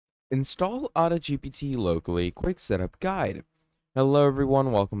Install Auto-GPT Locally Quick Setup Guide. Hello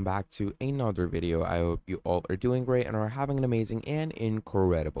everyone, welcome back to another video. I hope you all are doing great and are having an amazing and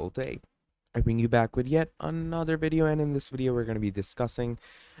incredible day. I bring you back with yet another video, and in this video we're going to be discussing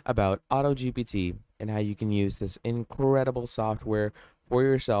about AutoGPT and how you can use this incredible software for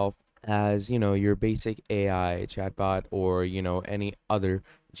yourself as, your basic AI chatbot or, any other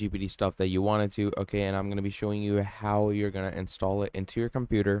GPT stuff that you wanted to. Okay, and I'm going to be showing you how you're going to install it into your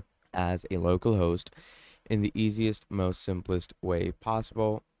computer as a local host in the easiest, most simplest way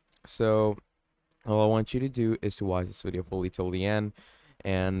possible. So all I want you to do is to watch this video fully till the end.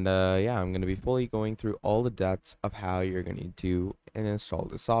 And yeah, I'm going to be fully going through all the depths of how you're going to do and install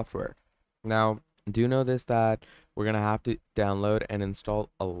the software. Now, do notice that we're going to have to download and install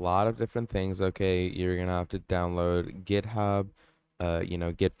a lot of different things. Okay, you're going to have to download GitHub,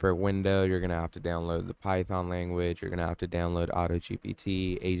 Git for Windows. You're going to have to download the Python language. You're going to have to download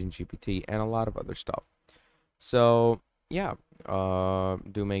AutoGPT, Agent GPT, and a lot of other stuff. So yeah,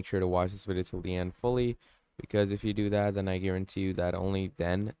 do make sure to watch this video till the end fully, because if you do that, then I guarantee you that only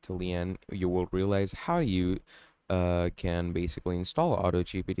then till the end you will realize how you can basically install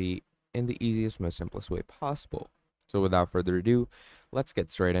AutoGPT in the easiest, most simplest way possible. So without further ado, let's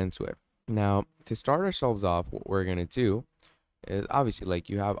get straight into it. Now, to start ourselves off, what we're gonna do is obviously, like,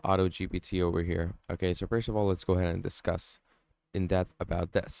 you have AutoGPT over here. Okay, so first of all, let's go ahead and discuss in depth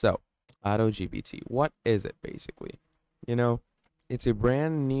about this. So AutoGPT, what is it basically? It's a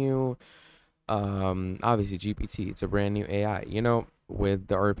brand new obviously GPT, it's a brand new AI. With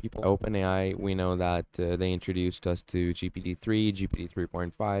our people OpenAI, we know that they introduced us to GPT-3, GPT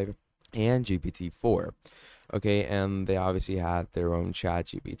 3.5, and GPT-4. Okay, and they obviously had their own chat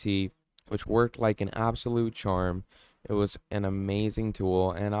GPT, which worked like an absolute charm. It was an amazing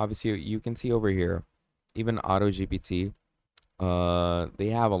tool, and obviously you can see over here, even AutoGPT, they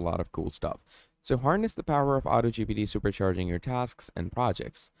have a lot of cool stuff. So harness the power of AutoGPT, supercharging your tasks and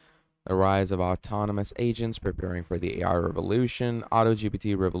projects. The rise of autonomous agents preparing for the AI revolution.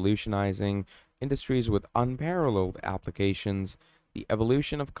 AutoGPT revolutionizing industries with unparalleled applications. The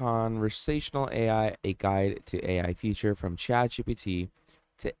evolution of conversational AI, a guide to AI future from ChatGPT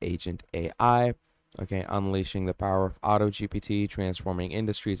to Agent AI. Okay, unleashing the power of AutoGPT, transforming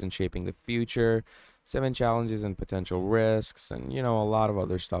industries and shaping the future. 7 challenges and potential risks, and a lot of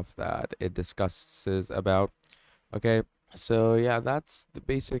other stuff that it discusses about. Okay, so yeah, that's the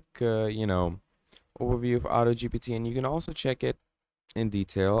basic overview of AutoGPT, and you can also check it in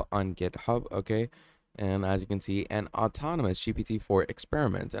detail on GitHub. Okay, and as you can see, an autonomous GPT-4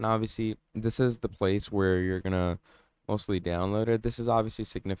 experiment, and obviously this is the place where you're gonna mostly download it. This is obviously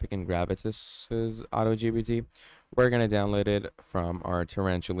Significant Gravitas's AutoGPT. We're gonna download it from our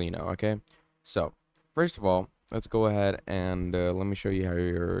Tarantullino. Okay, so first of all, let's go ahead and let me show you how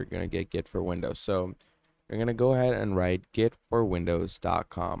you're gonna get Git for Windows. So you're gonna go ahead and write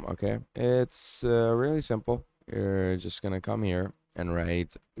gitforwindows.com. Okay, it's really simple. You're just gonna come here and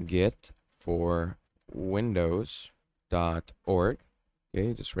write gitforwindows.org.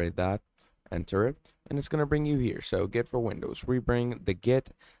 Okay, just write that, enter it, and it's gonna bring you here. So Git for Windows. We bring the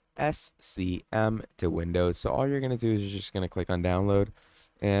Git SCM to Windows. So all you're gonna do is you're just gonna click on download,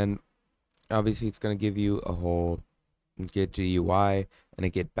 and obviously it's gonna give you a whole Git GUI and a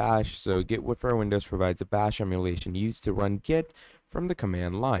Git bash. So Git for Windows provides a bash emulation used to run Git from the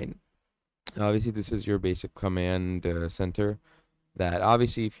command line. Obviously this is your basic command center that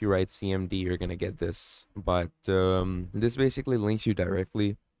obviously if you write CMD you're gonna get this, but this basically links you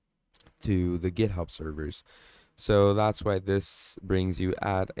directly to the GitHub servers. So that's why this brings you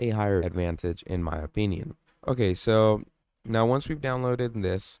at a higher advantage in my opinion. Okay, so now once we've downloaded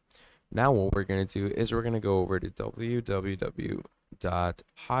this, now what we're going to do is we're going to go over to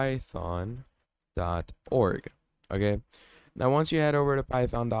www.python.org. Okay. Now once you head over to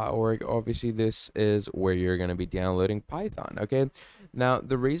python.org, obviously this is where you're going to be downloading Python. Okay. Now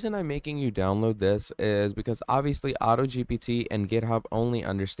the reason I'm making you download this is because obviously AutoGPT and GitHub only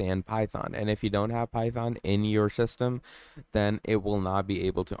understand Python. And if you don't have Python in your system, then it will not be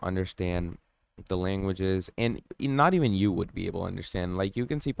able to understand the languages, and not even you would be able to understand. Like, you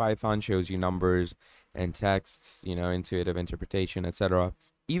can see Python shows you numbers and texts, intuitive interpretation, etc.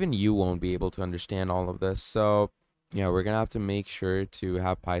 Even you won't be able to understand all of this. So yeah, we're gonna have to make sure to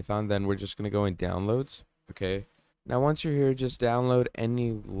have Python. Then we're just gonna go in downloads. Okay, now once you're here, just download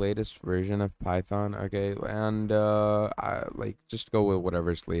any latest version of Python. Okay, and just go with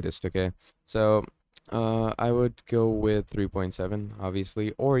whatever's latest. Okay, so I would go with 3.7,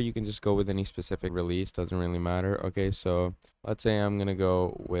 obviously, or you can just go with any specific release, doesn't really matter. Okay, so let's say I'm gonna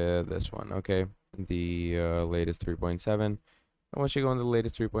go with this one. Okay, the latest 3.7. And once you go into the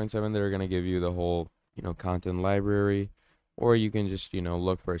latest 3.7, they're going to give you the whole, content library, or you can just,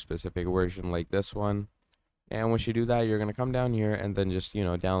 look for a specific version like this one. And once you do that, you're going to come down here and then just,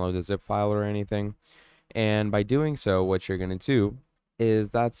 download the zip file or anything. And by doing so, what you're going to do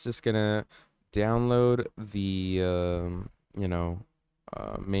is that's just going to download the,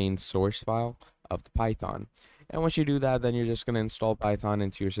 main source file of the Python. And once you do that, then you're just going to install Python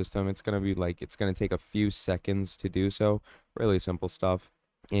into your system. It's going to be like, it's going to take a few seconds to do so. Really simple stuff.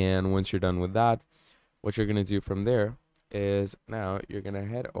 And once you're done with that, what you're going to do from there is now you're going to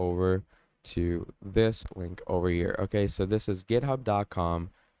head over to this link over here. Okay, so this is github.com.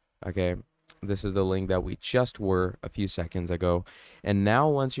 Okay, this is the link that we just were a few seconds ago. And now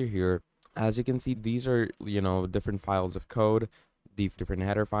once you're here, as you can see, these are, different files of code, the different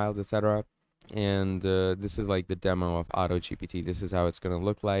header files, etc. And this is like the demo of Auto-GPT. This is how it's going to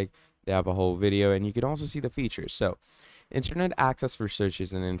look like. They have a whole video, and you can also see the features. So internet access for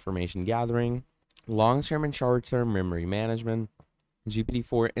searches and information gathering, long-term and short-term memory management,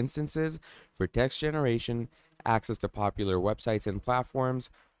 GPT-4 instances for text generation, access to popular websites and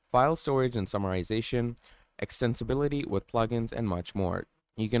platforms, file storage and summarization, extensibility with plugins, and much more.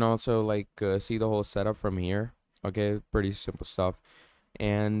 You can also see the whole setup from here. Okay, pretty simple stuff.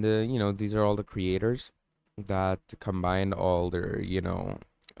 And these are all the creators that combined all their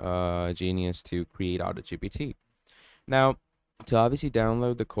genius to create Auto-GPT. Now, to obviously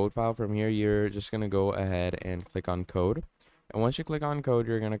download the code file from here, you're just going to go ahead and click on code. And once you click on code,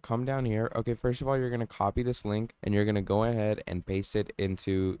 you're going to come down here. Okay, first of all, you're going to copy this link and you're going to go ahead and paste it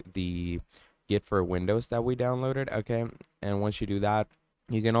into the Git for Windows that we downloaded. Okay, and once you do that,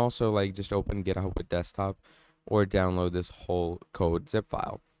 you can also just open GitHub with desktop or download this whole code zip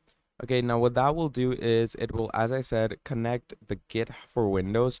file. Okay, now what that will do is it will, as I said, connect the Git for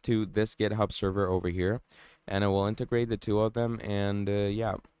Windows to this GitHub server over here, and it will integrate the two of them, and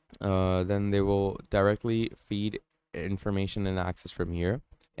then they will directly feed information and access from here.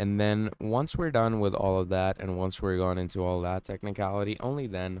 And then once we're done with all of that, and once we're gone into all that technicality, only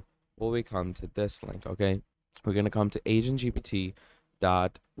then will we come to this link. Okay, we're going to come to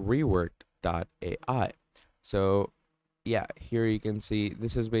agentgpt.reworked.ai. So yeah, here you can see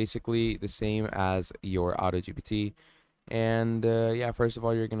this is basically the same as your Auto-GPT. And yeah, first of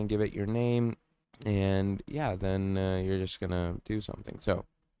all, you're going to give it your name, and yeah, then you're just going to do something. So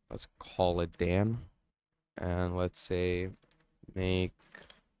let's call it Dan, and let's say make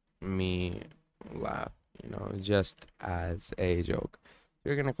me laugh, just as a joke.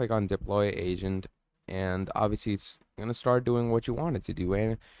 You're going to click on deploy agent, and obviously it's going to start doing what you want it to do,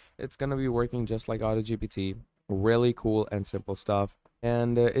 and it's going to be working just like Auto-GPT. Really cool and simple stuff,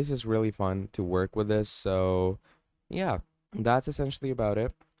 and it's just really fun to work with this. So yeah, that's essentially about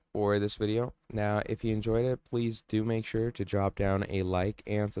it for this video. Now, if you enjoyed it, please do make sure to drop down a like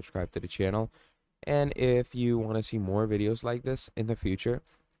and subscribe to the channel. And if you want to see more videos like this in the future,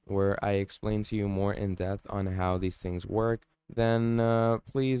 where I explain to you more in depth on how these things work, then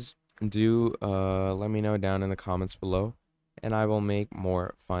please do let me know down in the comments below, and I will make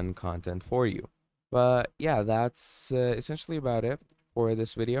more fun content for you. But yeah, that's essentially about it for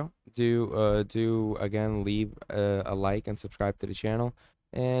this video. Do again leave a like and subscribe to the channel,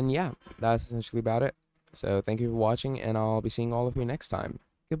 and yeah, that's essentially about it. So thank you for watching, and I'll be seeing all of you next time.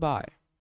 Goodbye.